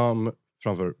att gå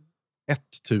framför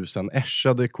 1000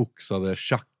 äschade, koksade,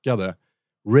 tjackade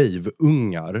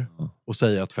rave-ungar och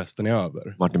säga att festen är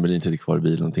över. Martin Berlin sitter kvar i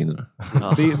bilen och tinner.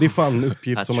 Det är fan en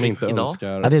uppgift som man inte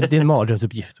önskar. Ja, det är en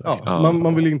mardrömsuppgift.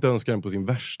 Man vill inte önska den på sin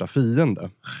värsta fiende.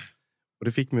 Och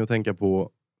det fick mig att tänka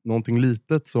på någonting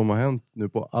litet som har hänt nu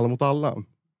på Alla mot alla.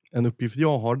 En uppgift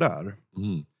jag har där.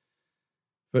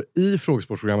 För i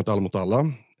frågesportprogrammet Alla mot alla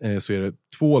så är det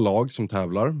 2 lag som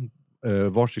tävlar.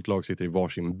 Varsitt lag sitter i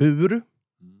varsin bur.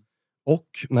 Och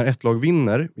när ett lag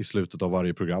vinner i slutet av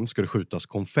varje program ska det skjutas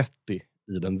konfetti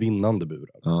i den vinnande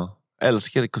buren. Ja. Jag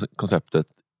älskar konceptet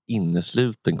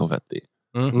innesluten konfetti.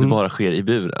 Det bara sker i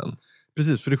buren.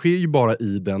 Precis, för det sker ju bara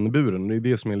i den buren. Det är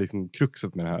det som är liksom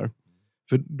kruxet med det här.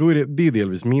 För då är det är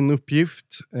delvis min uppgift.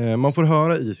 Man får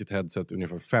höra i sitt headset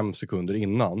ungefär 5 sekunder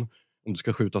innan om det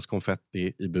ska skjutas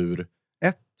konfetti i bur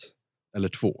 1 eller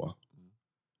 2.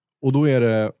 Och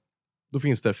då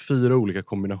finns det 4 olika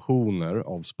kombinationer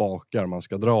av spakar man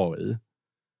ska dra i.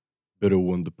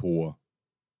 Beroende på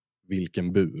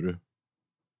vilken bur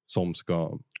som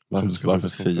ska...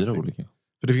 Varför 4 olika?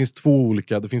 För det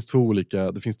finns två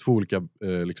olika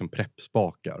liksom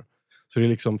preppspakar. Så det är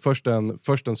liksom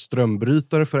först en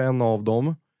strömbrytare för en av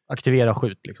dem. Aktivera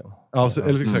skjut liksom. Ja,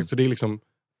 exakt. Så det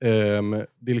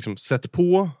är liksom sätt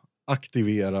på,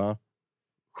 aktivera,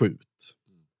 skjut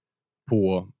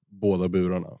på båda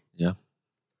burarna. Ja.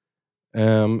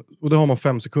 Och då har man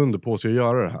 5 sekunder på sig att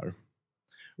göra det här.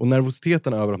 Och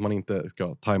nervositeten över att man inte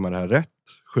ska tajma det här rätt,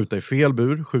 skjuta i fel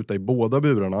bur, skjuta i båda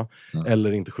burarna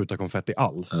eller inte skjuta konfetti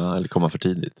alls. Ja, eller komma för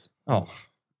tidigt. Ja,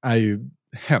 är ju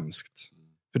hemskt.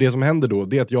 För det som händer då,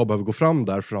 det är att jag behöver gå fram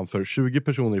där framför 20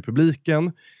 personer i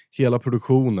publiken, hela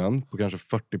produktionen på kanske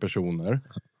 40 personer,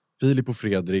 Filip och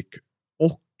Fredrik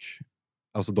och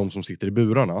alltså de som sitter i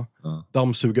burarna,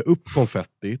 dammsuga upp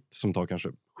konfettit som tar kanske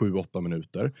 7-8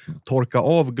 minuter, torka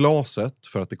av glaset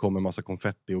för att det kommer massa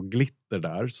konfetti och glitter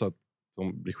där så att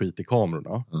de blir skit i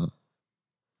kamerorna.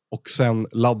 Och sen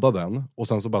ladda den och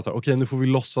sen så bara så här, okej, nu får vi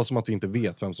låtsas som att vi inte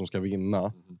vet vem som ska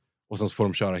vinna. Och sen så får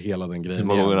de köra hela den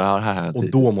grejen igen.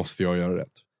 Och då måste jag göra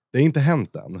rätt. Det har inte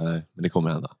hänt än. Nej, men det kommer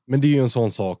hända. Men det är ju en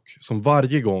sån sak som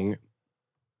varje gång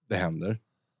det händer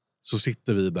så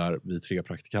sitter vi där, vi 3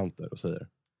 praktikanter och säger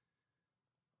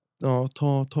ja,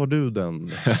 tar du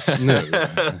den nu?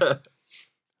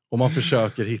 Och man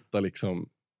försöker hitta liksom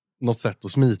något sätt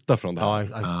att smita från det här.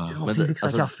 Jag får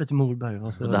fixa kaffe till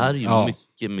Morberg. Det här är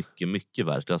ju mycket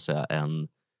värre ska jag säga än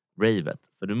ravet.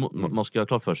 För man ska ha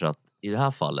klart för sig att i det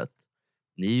här fallet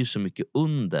ni är ju så mycket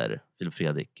under Filip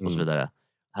Fredrik och så vidare.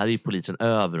 Här är ju polisen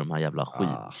över de här jävla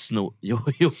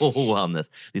Jo, Hannes.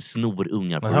 Det är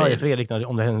snorungar på man hör ju Fredrik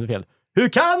om det händer fel. Hur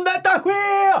kan detta ske?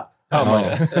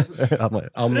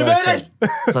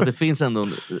 Så att det finns ändå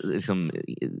en liksom,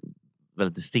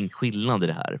 väldigt distinkt skillnad i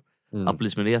det här. Att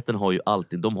Polismyndigheten har ju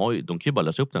alltid, de kan ju bara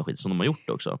lösa upp den skit som de har gjort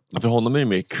också. För honom är det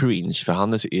mer cringe, för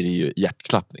han är det ju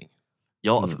hjärtklappning.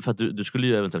 Ja, för att du skulle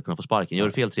ju eventuellt kunna få sparken. Gör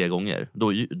du fel 3 gånger, då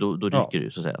ryker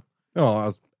du så att säga. Ja,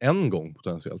 alltså, en gång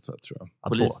potentiellt sett tror jag.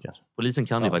 Polisen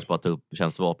kan ju faktiskt bara ta upp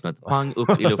tjänstevapnet, pang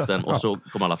upp i luften och så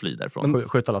kommer alla fly därifrån. Men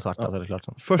skjut alla svarta, så är det klart.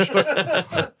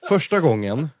 Första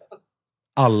gången,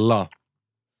 alla,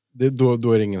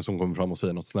 då är det ingen som kommer fram och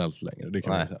säger något snällt längre. Det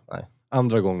kan man säga. Nej.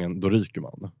 Andra gången, då ryker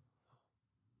man.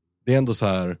 Det är ändå så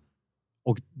här,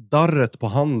 och darret på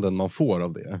handen man får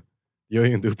av det gör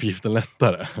ju inte uppgiften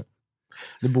lättare.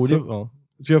 Det borde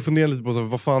så jag funderar lite på så här,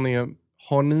 vad fan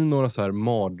har ni några så här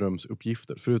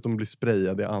mardrömsuppgifter förutom att bli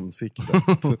sprayad i ansiktet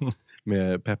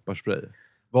med pepparspray?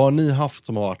 Vad har ni haft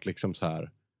som har varit liksom så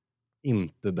här,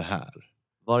 inte det här?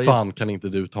 Fan, kan inte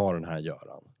du ta den här,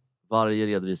 Göran? Varje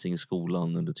redovisning i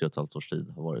skolan under 3,5 års tid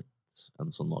har varit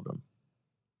en sån mardröm.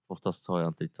 Oftast har jag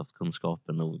inte riktigt haft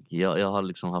kunskapen nog. Jag har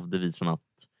liksom haft devisen att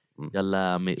jag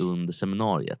lär mig under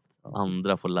seminariet.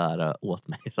 Andra får lära åt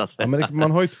mig. Så att säga. Ja, men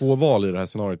man har ju 2 val i det här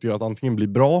scenariot. Det är att antingen bli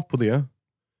bra på det,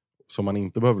 så man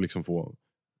inte behöver liksom få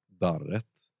darret.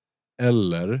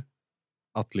 Eller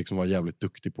att liksom vara jävligt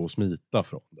duktig på att smita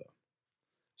från det.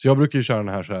 Så jag brukar ju köra den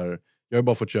här så här. Jag har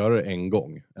bara fått köra det en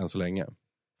gång än så länge.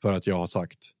 För att jag har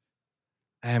sagt,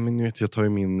 men nu vet jag tar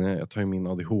ju min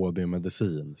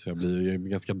ADHD-medicin. Så jag blir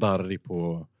ganska darrig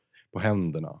på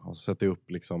händerna. Och så sätter jag upp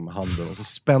liksom handen och så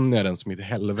spänner jag den som i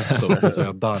helvete upp, så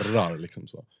jag darrar liksom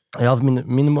så. Jag hade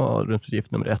min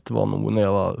mardrömsuppgift nummer 1 var nog när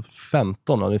jag var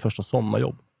 15 och hade första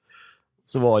sommarjobb.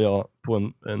 Så var jag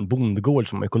på en bondgård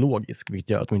som var ekologisk, vilket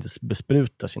gör att de inte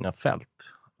besprutar sina fält.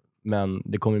 Men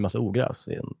det kommer ju massa ogräs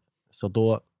in. Så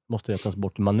då måste det tas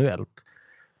bort manuellt.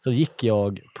 Så gick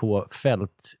jag på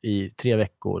fält i 3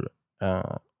 veckor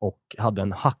och hade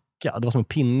en hacka. Det var som en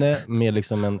pinne med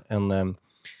liksom en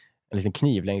liten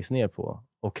kniv längst ner på.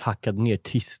 Och hackade ner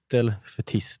tistel för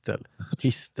tistel.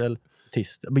 Tistel.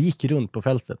 Jag gick runt på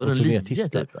fältet. Och tog ner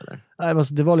tistel. Typ, eller? Nej,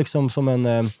 alltså, det var liksom som en...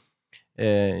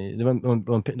 det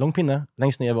var en lång pinne.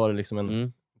 Längst ner var det liksom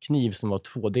en kniv som var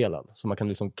 2-delad. Så man kan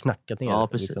liksom knacka ner. Ja,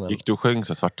 precis. Liksom Gick du och sjöng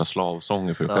så svarta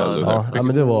slavsånger för dig själv? Ja,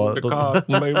 men det var...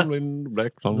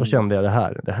 Då kände jag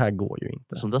det här går ju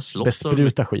inte.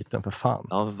 Bespruta skiten för fan.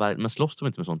 Ja, men slåss de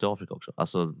inte med sånt i Afrika också?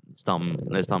 Alltså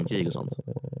när det är stamkrig och sånt.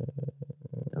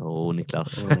 Jo,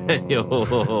 Niklas. Jo.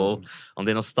 Om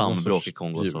det är någon stambråk i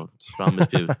Kongo så fram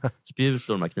med spjut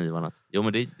och de här knivarna. Jo,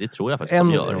 men det tror jag faktiskt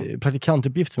de gör. En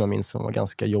praktikantuppgift som jag minns som var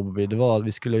ganska jobbig, det var att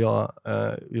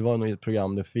vi var nog i ett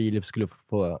program där Filip skulle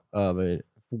få över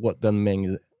den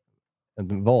mängd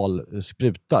en val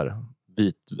sprutar.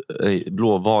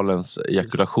 Blåvalens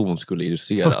ejakulation skulle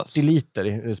illustreras. 40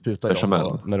 liter sprutar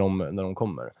när de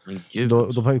kommer.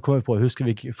 Så då kom vi på, hur ska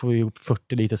vi få ihop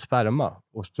 40 liter sperma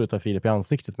och spruta Filip i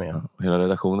ansiktet med? Hela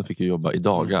redaktionen fick ju jobba i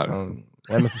dagar.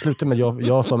 Ja, men så slutade med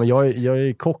jag sa, men jag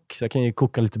är kock så jag kan ju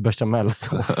koka lite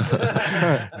bechamelsås.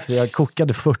 Så jag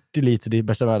kokade 40 liter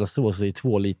bechamelsås i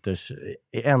 2 liters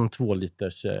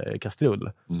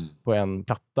kastrull på en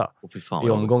platta i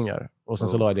omgångar. Och sen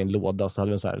så la jag det i en låda, så hade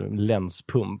vi en så här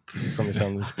länspump som vi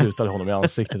sen sprutade honom i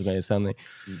ansiktet med i sändning.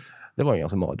 Det var en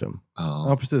ganska mardröm.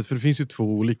 Ja, precis. För det finns ju 2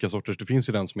 olika sorters. Det finns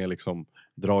ju den som är liksom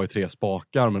dra i 3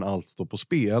 spakar men allt står på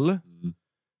spel.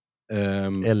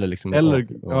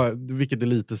 Vilket är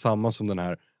lite samma som den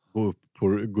här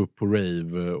gå upp på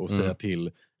rave och säga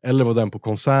till. Eller var den på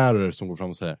konserter som går fram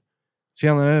och säger,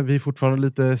 tjenare, vi är fortfarande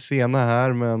lite sena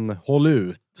här, men håll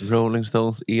ut. Rolling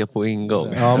Stones är på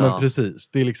ingång. Ja, men precis.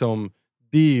 Det är liksom,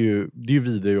 det är ju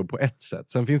vidare jobb på ett sätt.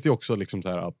 Sen finns det ju också liksom så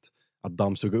här att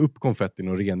dammsuga upp konfettin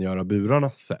och rengöra burarna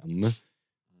sen.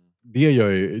 Det gör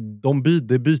ju,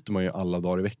 det byter man ju alla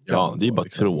dagar i veckan. Ja, det är bara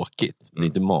liksom tråkigt. Det är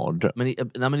inte mardröm.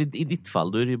 Men i ditt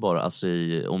fall, då är det ju bara alltså,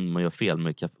 om man gör fel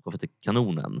med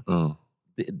konfettikanonen.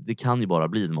 Det kan ju bara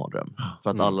bli en mardröm. För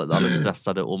att alla är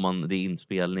stressade och det är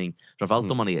inspelning.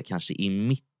 Framförallt om man är kanske i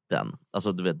mitten.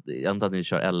 Alltså du vet, jag antar att ni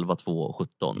kör 11, 2 och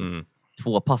 17.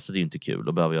 2 passet är ju inte kul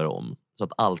att behöva göra om. Så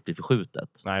att allt blir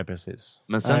förskjutet. Nej, precis.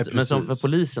 Men som för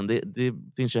polisen, det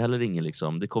finns ju heller ingen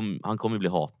liksom. Han kommer ju bli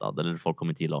hatad, eller folk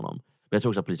kommer inte gilla honom. Men jag tror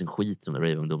också att polisen skiter under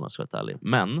rave-ungdomar, så att ärlig.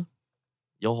 Men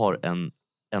jag har en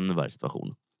ännu värre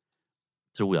situation.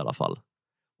 Tror jag i alla fall.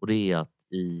 Och det är att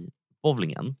i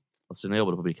bowlingen, alltså när jag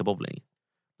jobbade på Birka bowling,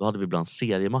 då hade vi ibland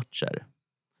seriematcher.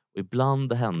 Och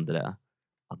ibland hände det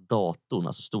att datorn,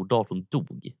 alltså stordatorn,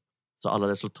 dog. Så alla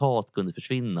resultat kunde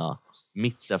försvinna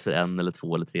mitt efter 1 eller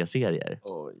 2 eller 3 serier.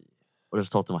 Oj. Och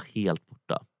resultaten var helt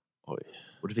borta. Oj.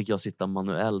 Och då fick jag sitta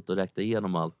manuellt och räkna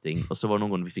igenom allting. Och så var det någon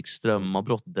gång vi fick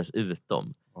strömavbrott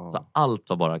dessutom. Så allt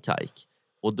var bara kajk.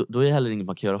 Och då är det heller inget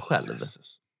man kan göra själv.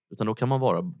 Utan då kan man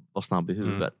vara snabb i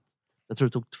huvudet. Jag tror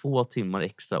det tog 2 timmar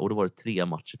extra och då var det 3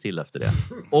 matcher till efter det.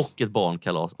 Och ett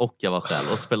barnkalas och jag var själv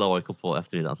och spelade AIK på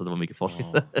eftermiddagen, så det var mycket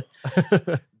farligt.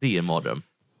 Det är mardröm.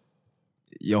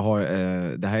 Jag har,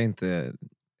 det här är inte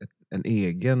en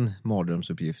egen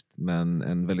mardrömsuppgift, men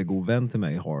en väldigt god vän till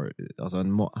mig har alltså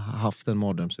haft en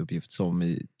mardrömsuppgift som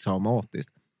är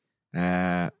traumatisk.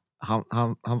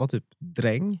 Han var typ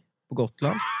dräng på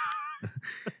Gotland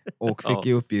och fick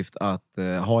i uppgift att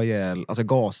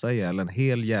gasa ihjäl en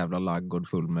hel jävla laggård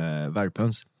full med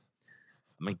värphöns.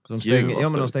 De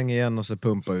stänger igen och så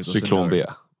pumpar ut. Cyklon B.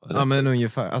 Ja, men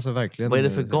ungefär. Alltså verkligen. Vad är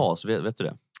det för gas? Vet du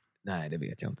det? Nej, det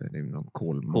vet jag inte. Det är någon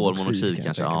kolmonoxid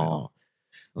kanske. Ja.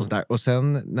 Och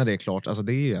sen när det är klart, alltså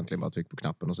det är egentligen bara tryck på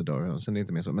knappen och så dör hönsen, det är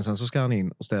inte mer så. Men sen så ska han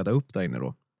in och städa upp där inne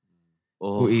då.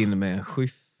 Gå in med en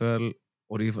skyffel.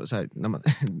 Och det är så här,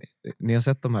 ni har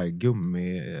sett de här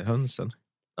gummihönsen.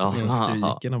 Ja.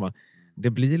 Stryken. Det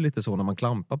blir lite så när man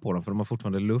klampar på dem, för de har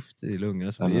fortfarande luft i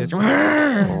lungorna. Så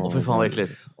för fan vad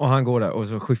äckligt. Och han går där och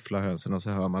så skyfflar hönsen och så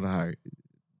hör man det här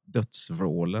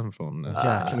dödsvrålen från...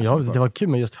 Det var kul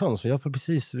med just höns. För jag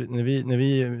precis, när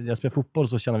jag spelar fotboll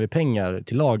så tjänar vi pengar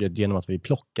till laget genom att vi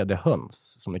plockade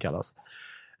höns, som det kallas.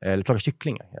 Eller plockade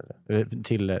kycklingar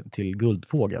till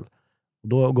guldfågel. Och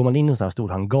då går man in i en sån här stor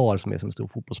hangar som är som en stor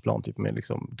fotbollsplan typ med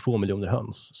liksom 2 miljoner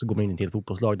höns. Så går man in till ett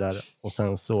fotbollslag där och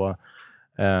sen så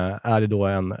är det då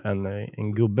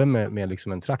en gubbe med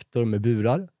liksom en traktor med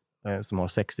burar som har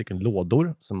 6 stycken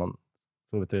lådor som man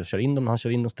kör in dem. Han kör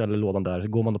in och ställer lådan där. Så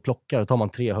går man och plockar och tar man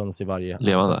 3 höns i varje.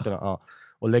 Levande?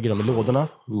 Och lägger dem i lådorna.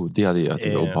 Det hade jag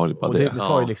tyckt obehagligt på det.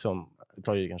 Det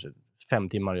tar ju kanske 5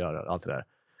 timmar att göra allt det där.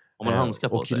 Om man handskar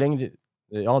på sig? Längre,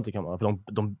 ja, det kan man.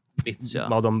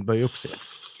 För de böjer upp sig.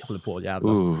 Håller på att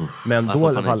jävlas. Men då i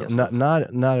alla fall,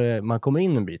 när man kommer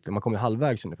in en bit, man kommer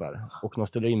halvvägs ungefär, och man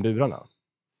ställer in burarna,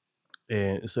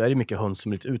 så är det mycket höns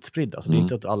som är lite utspridda. Så det är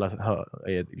inte att alla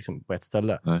är liksom på ett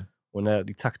ställe. Nej. Och när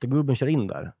traktorgubben kör in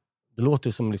där, det låter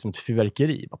det som liksom ett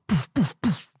fyrverkeri.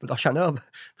 Då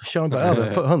kör han bara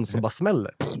över höns som bara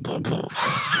smäller.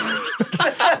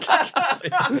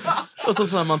 Och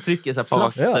så när man trycker så här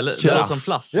plast eller det är som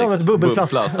plast. Ja, men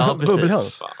bubbelplast. Ja,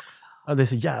 bubbelhöns. Ja, det är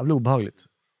så jävla obehagligt.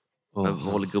 Men vad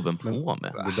håller gubben på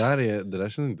med? Det där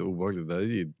känns inte obehagligt. Det där är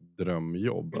ju ett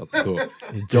drömjobb att stå.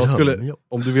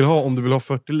 Om du vill ha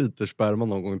 40 liter sperma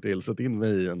någon gång till, sätt in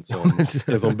mig i en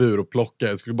sån bur och plocka.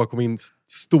 Jag skulle bara komma in,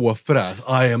 stå fräs.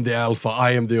 I am the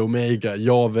alpha, I am the omega.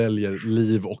 Jag väljer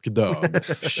liv och död.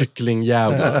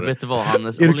 Kycklingjävlar. Vet du vad,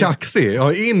 Hannes? Är du kaxig?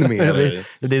 Ja, in med dig.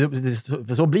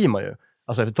 För så blir man ju.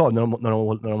 Alltså efter ett tag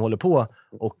när de håller på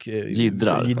och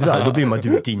jiddrar, då blir man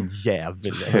ju din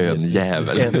jävel.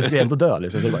 Hönjävel. Du ska ändå dö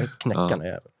liksom, så det bara knäcka den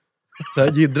jävel. Så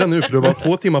här, jiddra nu, för du har bara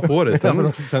 2 timmar på dig. Sen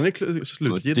är det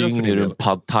slut. Dygn du en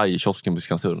pad thai i kiosken på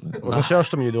Skanstull. Och så körs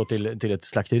de ju då till ett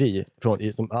slakteri.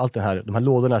 Allt de här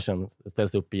lådorna sen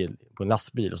ställs upp på en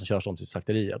lastbil och så körs de till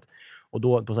slakteriet. Och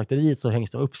då på slakteriet så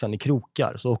hängs de upp sen i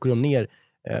krokar. Så åker de ner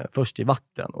först i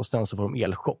vatten och sen så får de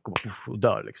elchock och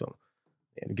dör liksom.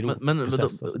 Men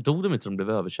dog de inte de blev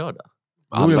överkörda?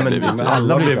 Alla blev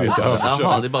inte överkörda.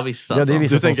 Jaha, det är bara vissa. Ja, det är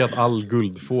vissa du tänker att all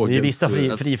guldfågel... Det är vissa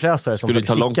frifräsare som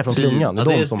försöker sticka från klungan. Ja,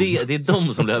 det är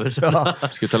de som blir överkörda. Det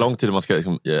ska ta lång tid om man ska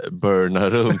liksom, burna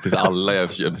runt tills alla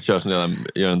kör som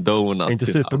gör en donut. Inte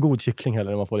supergod kyckling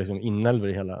heller när man får liksom inälvor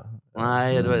i hela...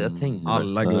 Nej, jag tänkte...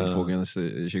 Alla guldfågelns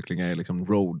kycklingar är liksom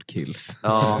roadkills.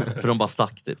 Ja, för de bara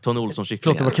stack typ. Tony Olsson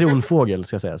kycklingar. Förlåt, det var kronfågel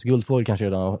ska jag säga. Så guldfågel kanske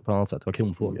gör det på annat sätt. Det var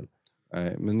kronfågel.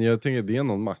 Nej, men jag tänker det är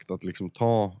någon makt att liksom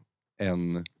ta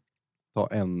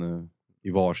en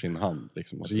i varsin hand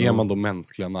liksom. Och så ger man dem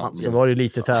mänskliga namn. Så var det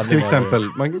lite tävling. Till exempel,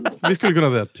 vi skulle kunna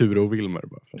säga Ture och Wilmer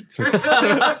bara för att.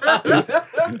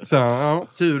 Så ja,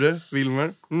 Ture,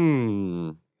 Wilmer.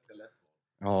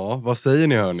 Ja, vad säger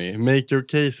ni hörni? Make your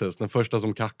cases. Den första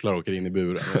som kacklar åker in i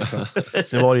buren.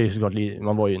 Så var det ju såklart,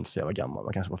 man var ju inte så jävla gammal.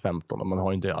 Man kanske var 15 och man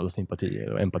har inte all sympati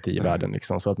och empati i världen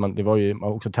liksom. Så att det var ju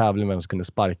också tävling med vem som kunde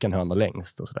sparka en höna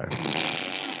längst och sådär.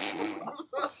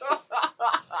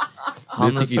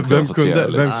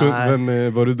 Vem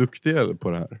var du duktig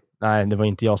på det här? Nej, det var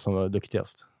inte jag som var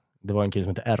duktigast. Det var en kille som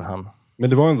hette Erhan. Men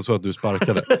det var ändå så att du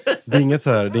sparkade. Det är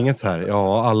inget så här,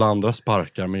 ja, alla andra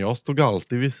sparkar, men jag stod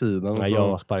alltid vid sidan. Nej,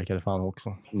 jag sparkade fan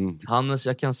också. Hannes,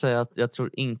 jag kan säga att jag tror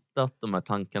inte att de här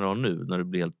tankarna har nu, när du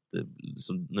blir helt,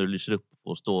 när du lyser upp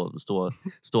och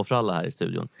stå för alla här i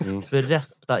studion.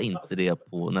 Berätta inte det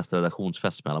på nästa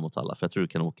redaktionsfest med Alla mot alla, för jag tror du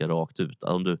kan åka rakt ut.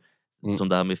 Om du, som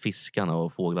det här med fiskarna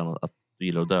och fåglarna, att du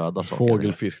gillar att döda saker.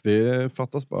 Fågelfisk, det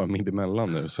fattas bara mitt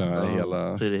emellan nu. Så här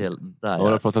hela... Så är det helt där. Jag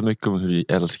har pratat mycket om hur vi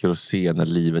älskar att se när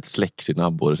livet släcks i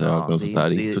abborres ögon och sånt där.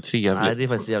 Det är inte så trevligt. Nej, det är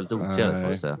faktiskt jävligt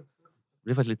otrevligt att säga. Det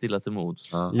blir faktiskt lite illa till mods.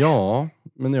 Ja,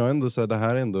 men jag är ändå så här, det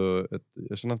här är ändå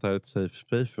jag känner att det här är ett safe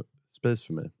space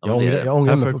för mig. Jag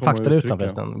ångrar mig på faktarutan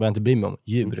förresten. Börjar inte bry mig om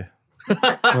djur.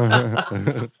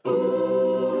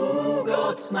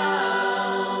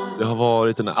 Det har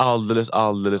varit en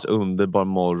alldeles underbar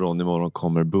morgon. Imorgon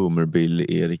kommer Boomer Billy,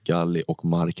 Erik Galli och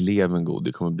Mark Levengood.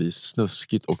 Det kommer bli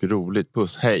snuskigt och roligt.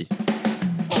 Puss, hej!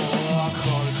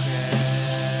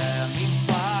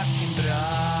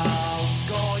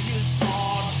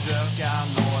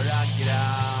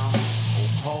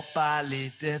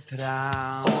 Lite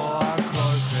tram.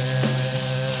 Jorge,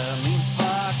 min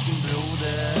fucking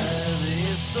broder. Det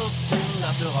är så synd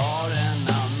att du har en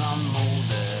annan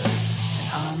moder.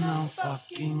 En annan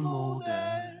fucking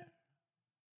moder.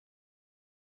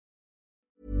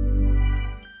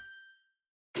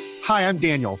 Hi, I'm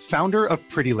Daniel, founder of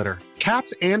Pretty Litter.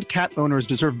 Cats and cat owners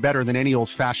deserve better than any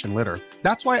old-fashioned litter.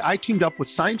 That's why I teamed up with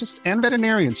scientists and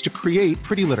veterinarians to create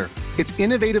Pretty Litter. Its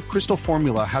innovative crystal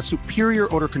formula has superior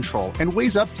odor control and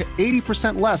weighs up to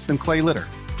 80% less than clay litter.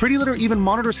 Pretty Litter even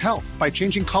monitors health by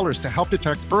changing colors to help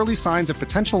detect early signs of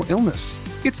potential illness.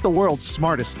 It's the world's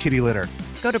smartest kitty litter.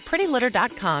 Go to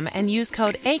prettylitter.com and use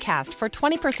code ACAST for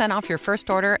 20% off your first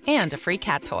order and a free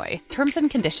cat toy. Terms and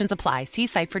conditions apply. See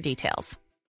site for details.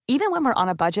 Even when we're on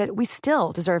a budget, we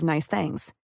still deserve nice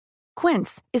things.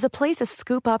 Quince is a place to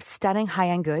scoop up stunning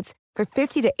high-end goods for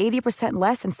 50 to 80%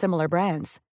 less than similar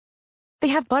brands. They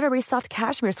have buttery soft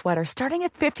cashmere sweaters starting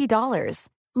at $50,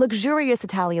 luxurious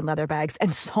Italian leather bags,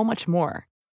 and so much more.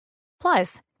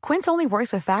 Plus, Quince only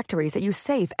works with factories that use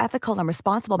safe, ethical, and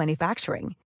responsible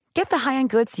manufacturing. Get the high-end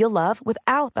goods you'll love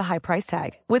without the high price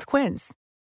tag with Quince.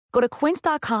 Go to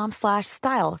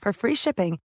quince.com/style for free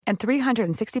shipping and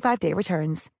 365-day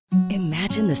returns.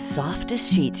 Imagine the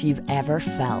softest sheets you've ever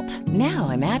felt. Now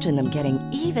imagine them getting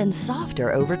even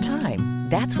softer over time.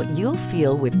 That's what you'll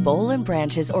feel with Boll &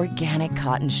 Branch's organic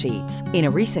cotton sheets. In a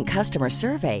recent customer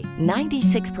survey,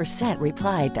 96%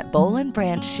 replied that Boll &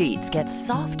 Branch sheets get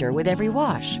softer with every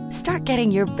wash. Start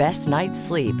getting your best night's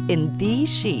sleep in these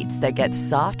sheets that get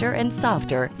softer and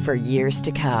softer for years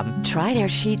to come. Try their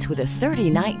sheets with a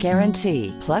 30-night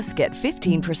guarantee. Plus, get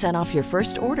 15% off your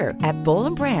first order at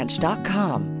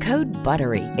bollandbranch.com. Code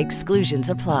BUTTERY. Exclusions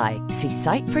apply. See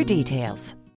site for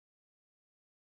details.